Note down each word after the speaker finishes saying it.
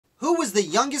was the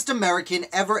youngest American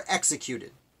ever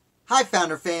executed? Hi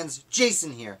Founder fans,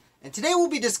 Jason here, and today we'll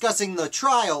be discussing the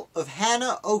trial of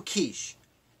Hannah Ocuish.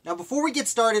 Now before we get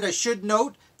started, I should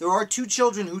note there are 2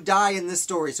 children who die in this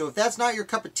story, so if that's not your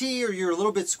cup of tea or you're a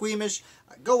little bit squeamish,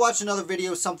 go watch another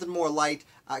video, something more light,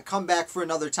 come back for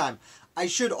another time. I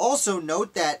should also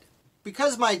note that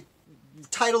because my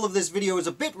title of this video is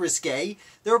a bit risque,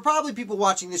 there are probably people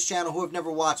watching this channel who have never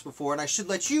watched before, and I should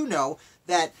let you know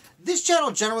that this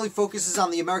channel generally focuses on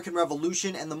the American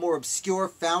Revolution and the more obscure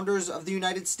founders of the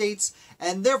United States,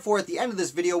 and therefore at the end of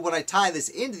this video, when I tie this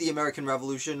into the American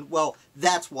Revolution, well,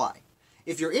 that's why.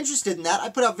 If you're interested in that, I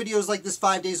put out videos like this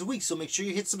 5 days a week, so make sure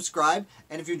you hit subscribe,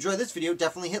 and if you enjoy this video,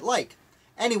 definitely hit like.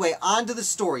 Anyway, on to the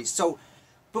story. So,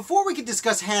 before we can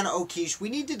discuss Hannah Ocuish, we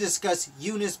need to discuss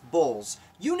Eunice Bowles.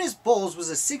 Eunice Bowles was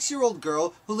a 6-year-old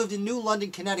girl who lived in New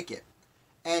London, Connecticut.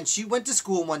 And she went to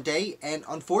school one day and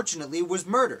unfortunately was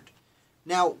murdered.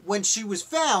 Now, when she was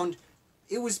found,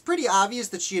 it was pretty obvious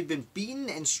that she had been beaten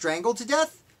and strangled to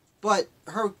death, but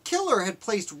her killer had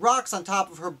placed rocks on top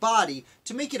of her body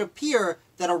to make it appear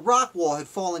that a rock wall had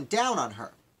fallen down on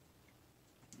her.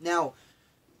 Now,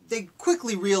 they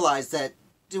quickly realized that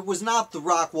it was not the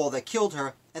rock wall that killed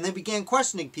her, and they began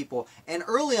questioning people. And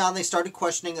early on, they started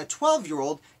questioning a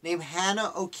 12-year-old named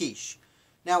Hannah Ocuish.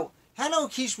 Now, Hannah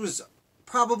Ocuish was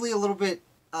probably a little bit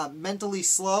mentally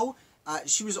slow.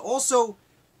 She was also,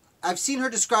 I've seen her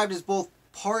described as both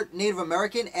part Native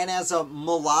American and as a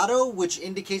mulatto, which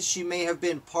indicates she may have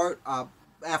been part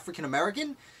African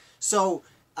American. So,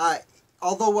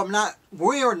 although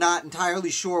we are not entirely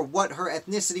sure what her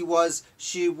ethnicity was,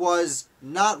 she was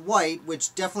not white,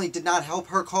 which definitely did not help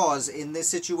her cause in this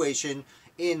situation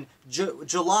in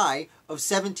July of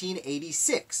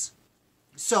 1786.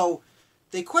 So,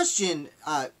 they question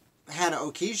Hannah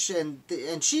Ocuish,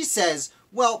 and she says,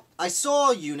 well, I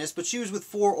saw Eunice, but she was with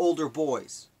 4 older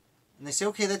boys. And they say,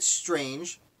 okay, that's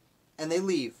strange, and they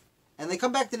leave. And they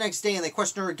come back the next day and they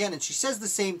question her again, and she says the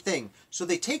same thing. So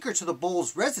they take her to the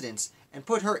Bowles residence and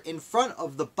put her in front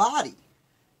of the body.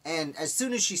 And as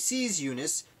soon as she sees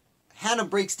Eunice, Hannah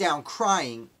breaks down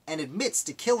crying and admits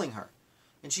to killing her.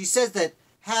 And she says that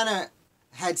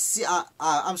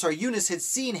Eunice had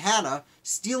seen Hannah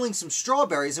stealing some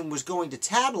strawberries and was going to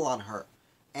tattle on her.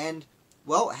 And,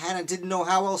 well, Hannah didn't know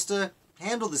how else to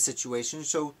handle the situation,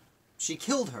 so she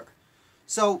killed her.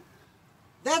 So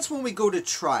that's when we go to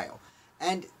trial.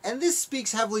 And this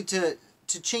speaks heavily to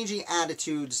changing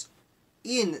attitudes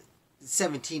in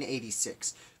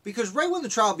 1786. Because right when the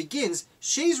trial begins,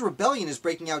 Shays' Rebellion is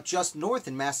breaking out just north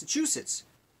in Massachusetts.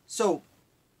 So,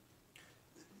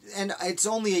 and it's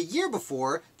only a year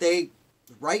before they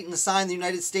write and sign the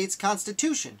United States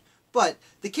Constitution. But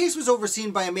the case was overseen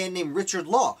by a man named Richard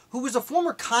Law, who was a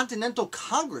former Continental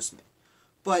Congressman.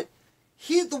 But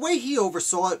the way he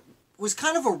oversaw it was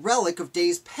kind of a relic of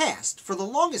days past. For the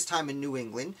longest time in New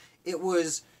England,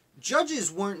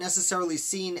 judges weren't necessarily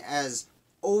seen as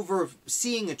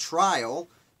overseeing a trial.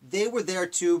 They were there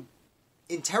to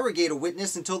interrogate a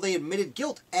witness until they admitted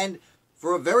guilt. And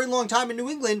for a very long time in New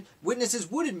England,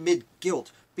 witnesses would admit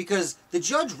guilt because the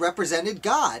judge represented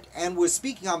God and was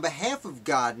speaking on behalf of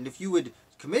God. And if you had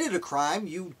committed a crime,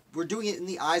 you were doing it in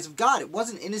the eyes of God. It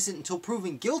wasn't innocent until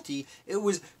proven guilty. It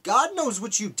was, God knows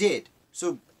what you did,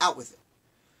 so out with it.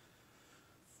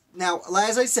 Now,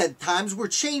 as I said, times were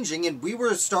changing and we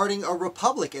were starting a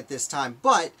republic at this time.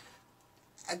 But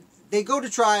they go to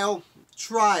trial,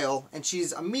 and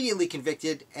she's immediately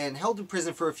convicted and held in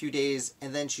prison for a few days,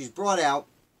 and then she's brought out.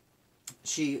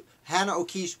 Hannah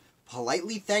Ocuish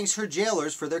politely thanks her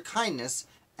jailers for their kindness,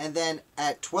 and then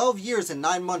at 12 years and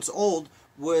 9 months old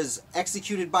was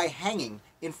executed by hanging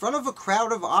in front of a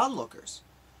crowd of onlookers.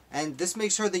 And this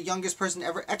makes her the youngest person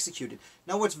ever executed.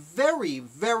 Now what's very,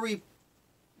 very,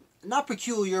 not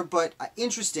peculiar, but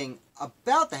interesting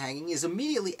about the hanging is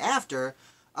immediately after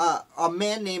a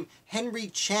man named Henry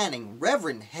Channing,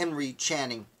 Reverend Henry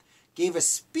Channing, gave a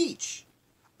speech,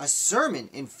 a sermon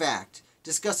in fact,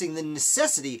 discussing the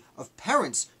necessity of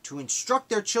parents to instruct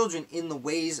their children in the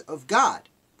ways of God.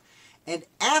 And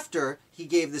after he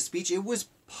gave the speech, it was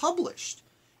published.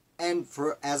 And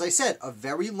for, as I said, a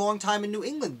very long time in New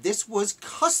England, this was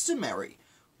customary.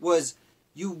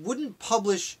 You wouldn't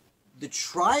publish the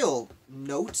trial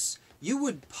notes, you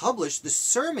would publish the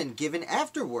sermon given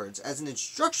afterwards as an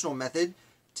instructional method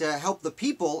to help the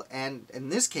people, and in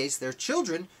this case their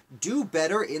children, do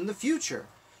better in the future.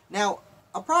 Now,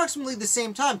 approximately the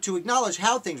same time, to acknowledge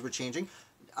how things were changing,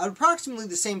 approximately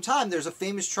the same time, there's a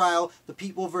famous trial, the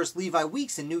People vs. Levi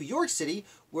Weeks in New York City,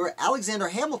 where Alexander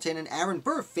Hamilton and Aaron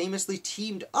Burr famously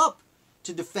teamed up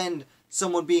to defend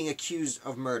someone being accused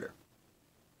of murder.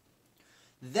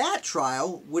 that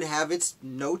trial would have its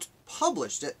note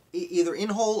published, either in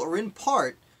whole or in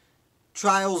part.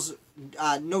 Trials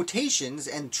notations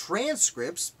and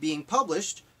transcripts being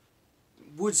published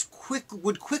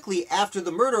would quickly after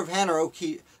the murder of Hannah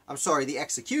Ocuish, the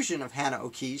execution of Hannah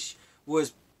Ocuish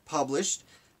was published,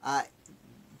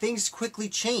 things quickly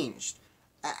changed.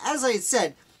 As I had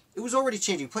said, it was already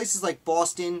changing. Places like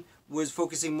Boston was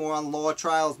focusing more on law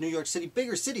trials. New York City,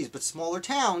 bigger cities, but smaller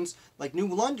towns, like New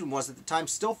London was at the time,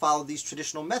 still followed these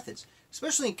traditional methods.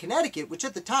 Especially in Connecticut, which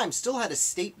at the time still had a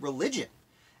state religion.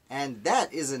 And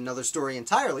that is another story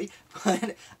entirely,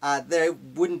 but there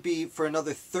wouldn't be for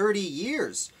another 30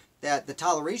 years that the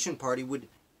Toleration Party would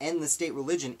end the state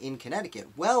religion in Connecticut,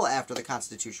 well after the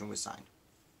Constitution was signed.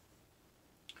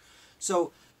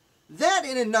 So that,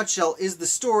 in a nutshell, is the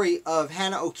story of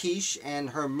Hannah Ocuish and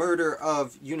her murder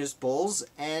of Eunice Bowles,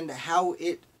 and how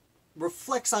it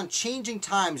reflects on changing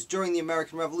times during the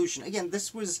American Revolution. Again,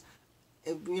 this was,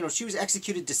 she was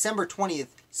executed December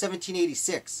 20th,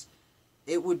 1786.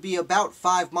 It would be about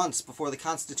 5 months before the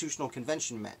Constitutional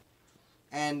Convention met.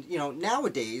 And,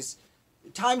 nowadays,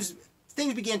 things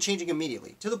began changing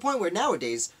immediately, to the point where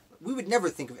nowadays, we would never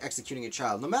think of executing a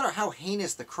child, no matter how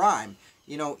heinous the crime.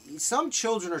 Some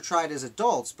children are tried as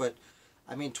adults, but,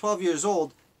 12 years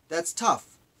old, that's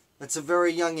tough. That's a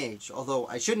very young age, although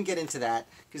I shouldn't get into that,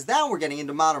 because now we're getting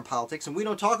into modern politics, and we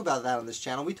don't talk about that on this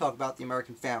channel. We talk about the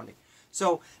American founding.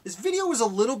 So, this video was a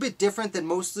little bit different than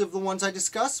most of the ones I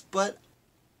discuss, but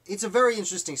it's a very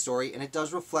interesting story, and it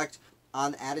does reflect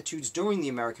on attitudes during the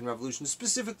American Revolution,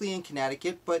 specifically in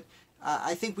Connecticut, but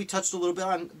I think we touched a little bit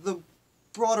on the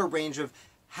broader range of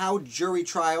how jury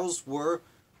trials were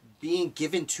being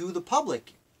given to the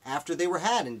public after they were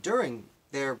had and during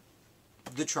the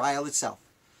trial itself.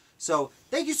 So,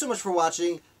 thank you so much for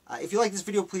watching. If you like this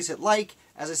video, please hit like.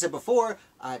 As I said before,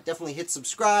 definitely hit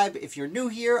subscribe. If you're new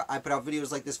here, I put out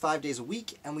videos like this 5 days a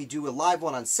week, and we do a live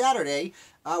one on Saturday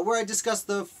where I discuss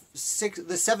the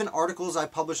 7 articles I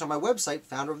published on my website,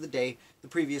 Founder of the Day, the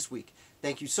previous week.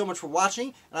 Thank you so much for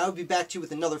watching, and I will be back to you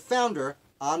with another Founder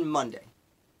on Monday.